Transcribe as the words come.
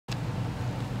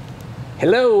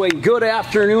Hello and good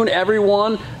afternoon,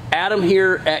 everyone. Adam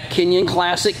here at Kenyon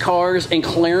Classic Cars in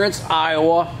Clarence,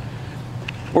 Iowa.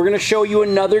 We're going to show you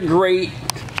another great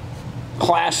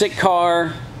classic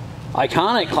car,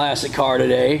 iconic classic car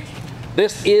today.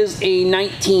 This is a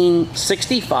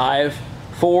 1965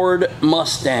 Ford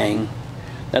Mustang.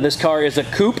 Now this car is a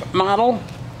coupe model.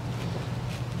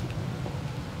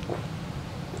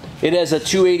 It has a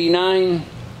 289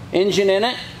 engine in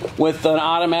it with an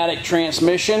automatic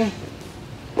transmission.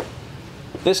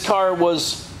 This car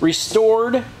was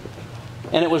restored,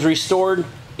 and it was restored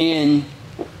in,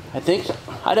 I think,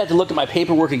 I'd have to look at my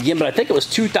paperwork again, but I think it was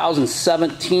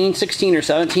 2017, 16 or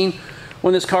 17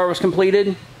 when this car was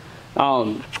completed.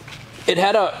 It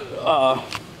had a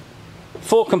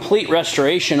full complete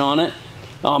restoration on it.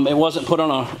 It wasn't put on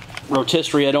a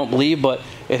rotisserie, I don't believe, but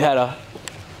it had a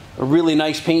really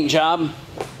nice paint job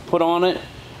put on it.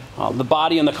 The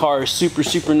body on the car is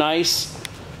super nice.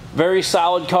 Very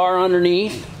solid car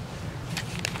underneath.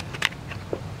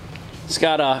 It's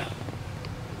got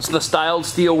the styled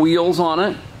steel wheels on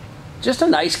it. Just a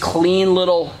nice clean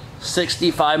little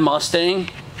 65 Mustang.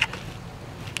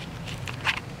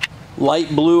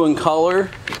 Light blue in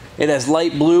color. It has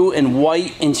light blue and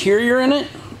white interior in it.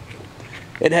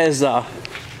 It has the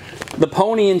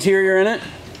pony interior in it.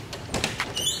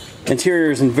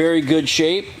 Interior is in very good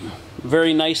shape.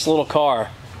 Very nice little car.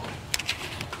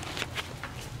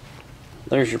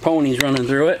 There's your ponies running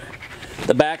through it.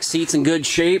 The back seat's in good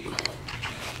shape.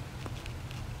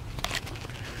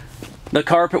 The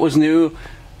carpet was new.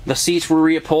 The seats were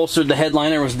reupholstered. The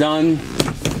headliner was done.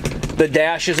 The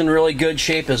dash is in really good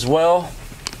shape as well.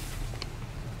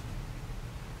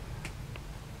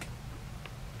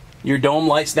 Your dome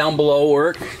lights down below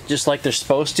work just like they're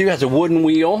supposed to. It has a wooden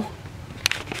wheel.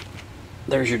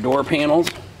 There's your door panels.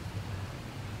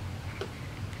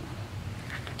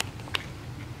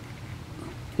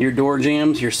 Your door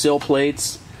jambs, your sill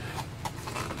plates.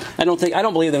 I don't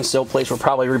believe them sill plates were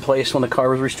probably replaced when the car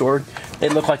was restored. They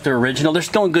look like they're original. They're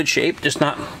still in good shape, just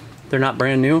they're not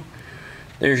brand new.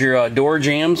 There's your door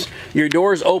jambs. Your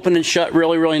doors open and shut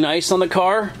really nice on the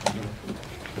car.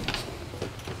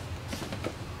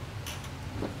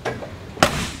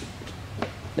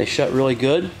 They shut really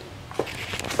good.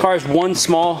 The car has one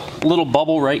small little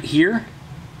bubble right here.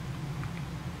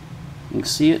 You can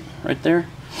see it right there.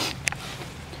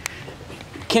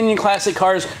 Kenyon Classic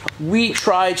Cars, we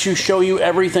try to show you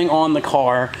everything on the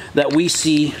car that we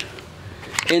see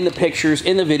in the pictures,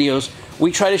 in the videos.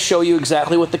 We try to show you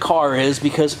exactly what the car is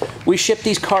because we ship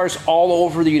these cars all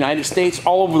over the United States,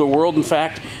 all over the world, in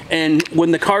fact. And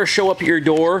when the cars show up at your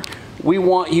door, we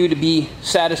want you to be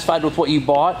satisfied with what you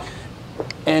bought.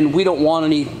 And we don't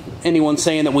want anyone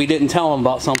saying that we didn't tell them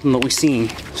about something that we've seen.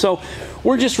 So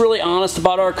we're just really honest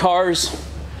about our cars.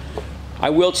 I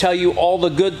will tell you all the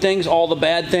good things, all the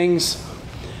bad things.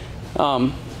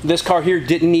 This car here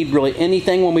didn't need really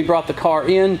anything when we brought the car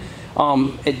in.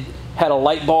 It had a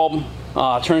light bulb,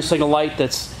 turn signal light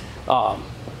that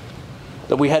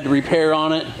we had to repair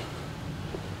on it.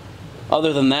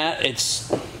 Other than that,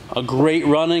 it's a great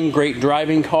running, great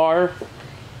driving car.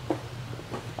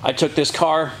 I took this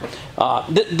car.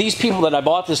 These people that I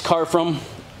bought this car from,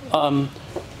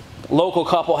 local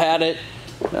couple had it,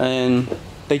 and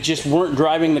they just weren't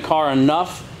driving the car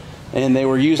enough, and they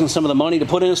were using some of the money to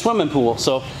put in a swimming pool.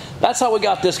 So that's how we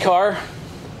got this car.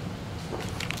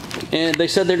 And they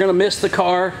said they're going to miss the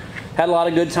car. Had a lot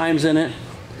of good times in it.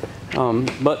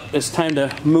 But it's time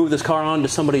to move this car on to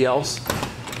somebody else.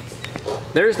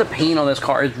 There's the paint on this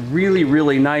car. It's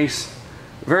really nice.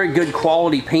 Very good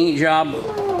quality paint job.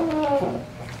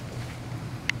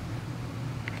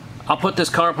 I'll put this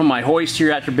car up on my hoist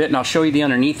here after a bit and I'll show you the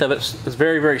underneath of it. It's a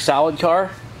very solid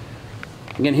car.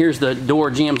 Again, here's the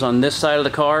door jambs on this side of the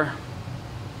car.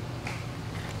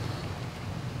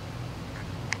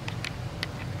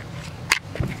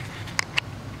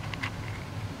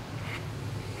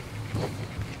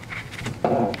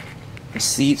 The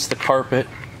seats, the carpet.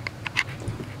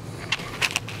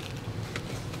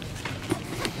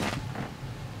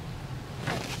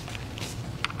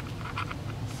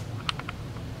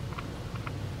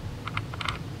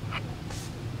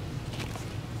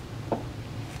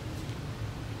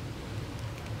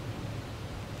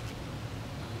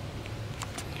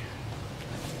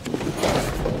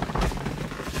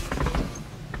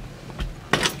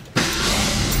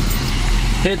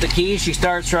 Hit the key, she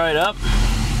starts right up.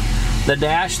 The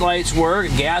dash lights work,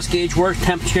 gas gauge works,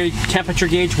 temperature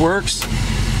gauge works.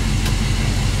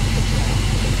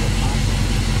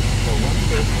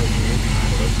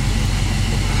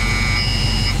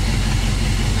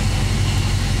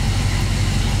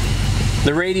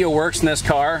 The radio works in this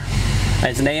car.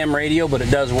 It's an AM radio, but it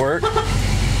does work.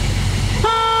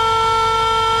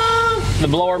 The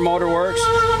blower motor works.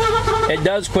 It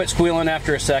does quit squealing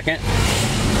after a second.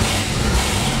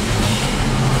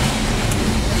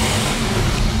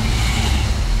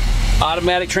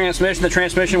 Automatic transmission. The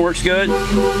transmission works good.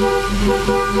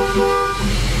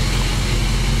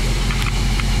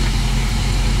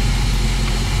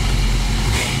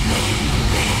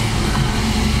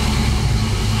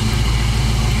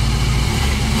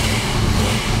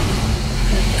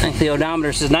 I think the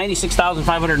odometer says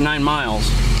 96,509 miles.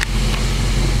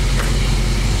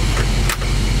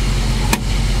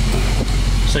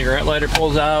 Cigarette lighter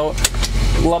pulls out.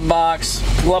 Glove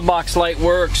box light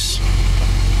works.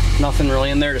 Nothing really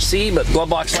in there to see, but glove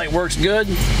box light works good.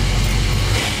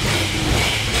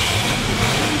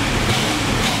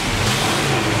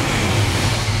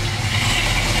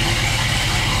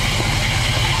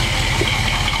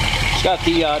 It's got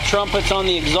the trumpets on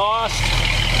the exhaust.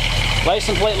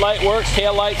 License plate light works,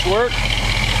 tail lights work.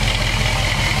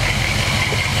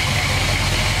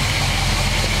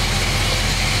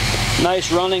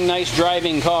 Nice running, nice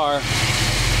driving car.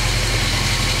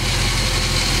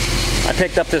 I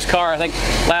picked up this car, I think,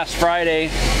 last Friday,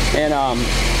 and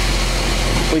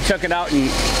we took it out and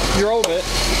drove it.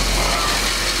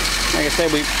 Like I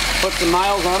said, we put some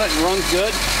miles on it and runs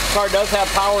good. The car does have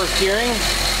power steering.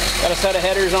 Got a set of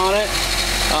headers on it.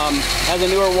 Has a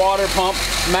newer water pump,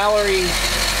 Mallory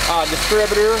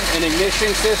distributor and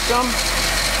ignition system.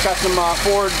 Got some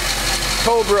Ford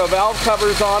Cobra valve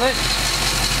covers on it.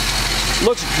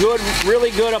 Looks good,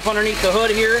 really good up underneath the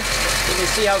hood here. You can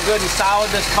see how good and solid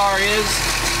this car is.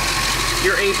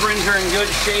 Your aprons are in good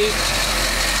shape.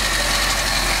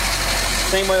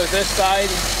 Same way with this side.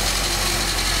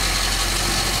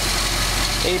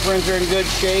 Aprons are in good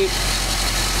shape.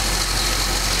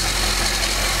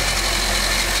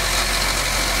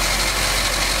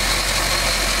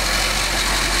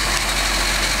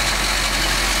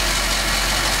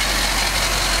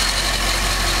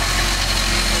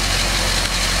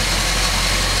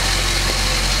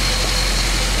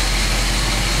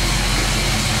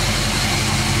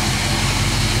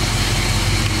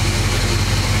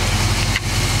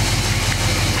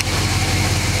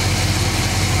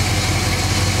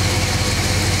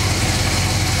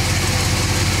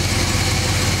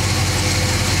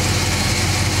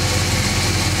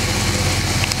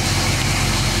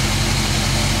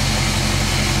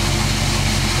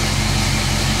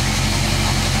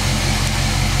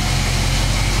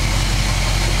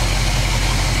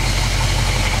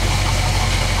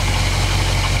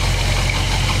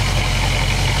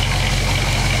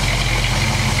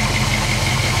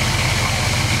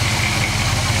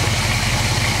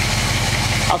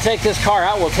 I'll take this car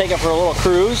out, we'll take it for a little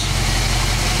cruise.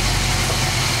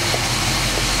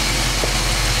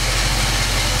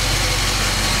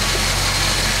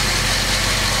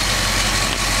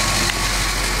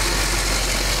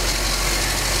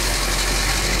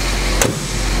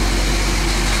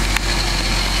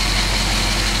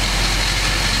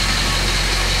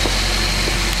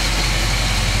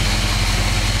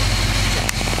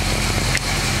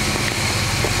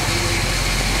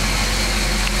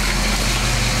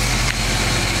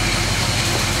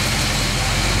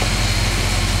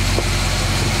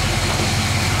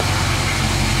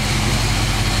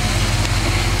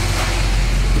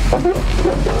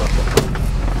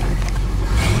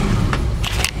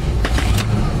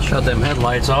 Shut them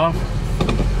headlights off.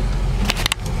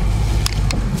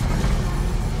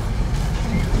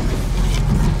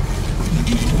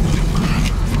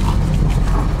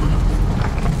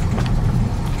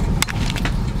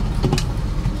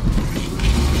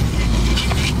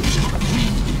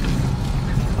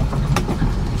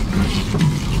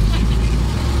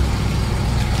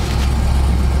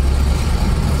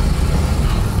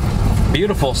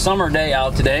 Beautiful summer day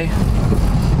out today.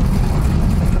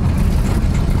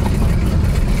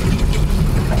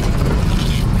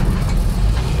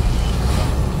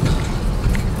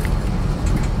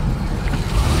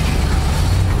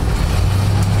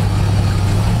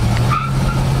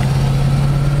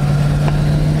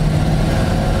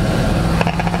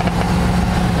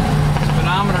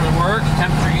 Speedometer works,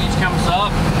 temperature gauge comes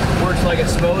up, works like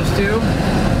it's supposed to.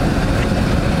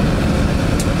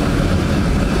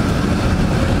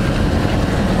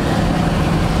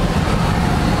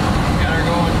 Got her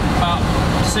going about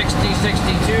 60,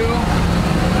 62.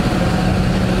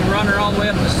 We run her all the way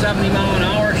up to 70 miles an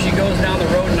hour. She goes down the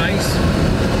road nice.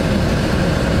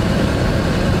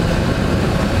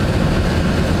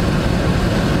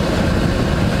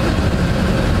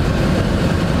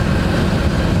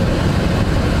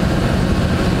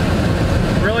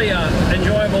 Really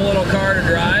enjoyable little car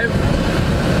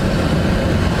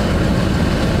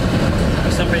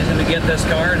get this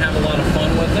car and have a lot of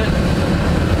fun with it.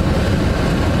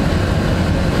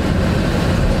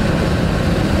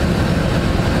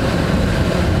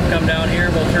 Come down here,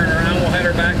 we'll turn around, we'll head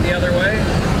her back the other way.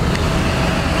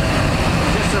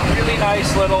 Just a really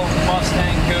nice little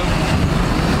Mustang Coupe.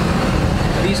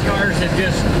 These cars have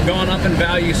just gone up in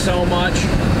value so much,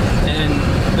 and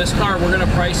this car, we're going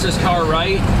to price this car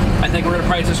right. I think we're going to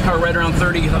price this car right around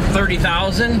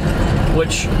 $30,000,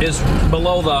 which is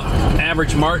below the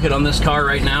average market on this car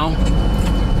right now.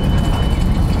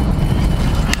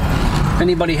 If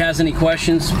anybody has any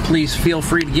questions, please feel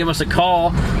free to give us a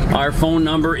call. Our phone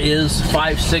number is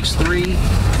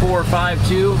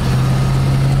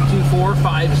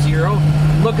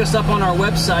 563-452-2450. Look us up on our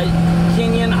website,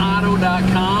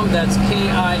 KinionAuto.com. That's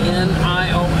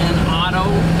K-I-N-I-O-N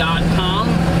auto.com.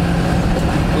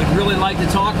 We'd really like to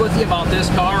talk with you about this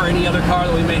car or any other car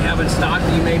that we may have in stock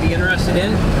that you may be interested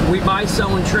in. We buy,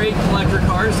 sell, and trade collector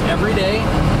cars every day.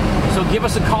 So give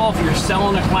us a call if you're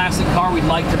selling a classic car. We'd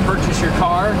like to purchase your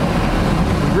car.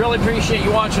 We really appreciate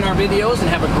you watching our videos, and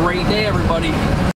have a great day, everybody.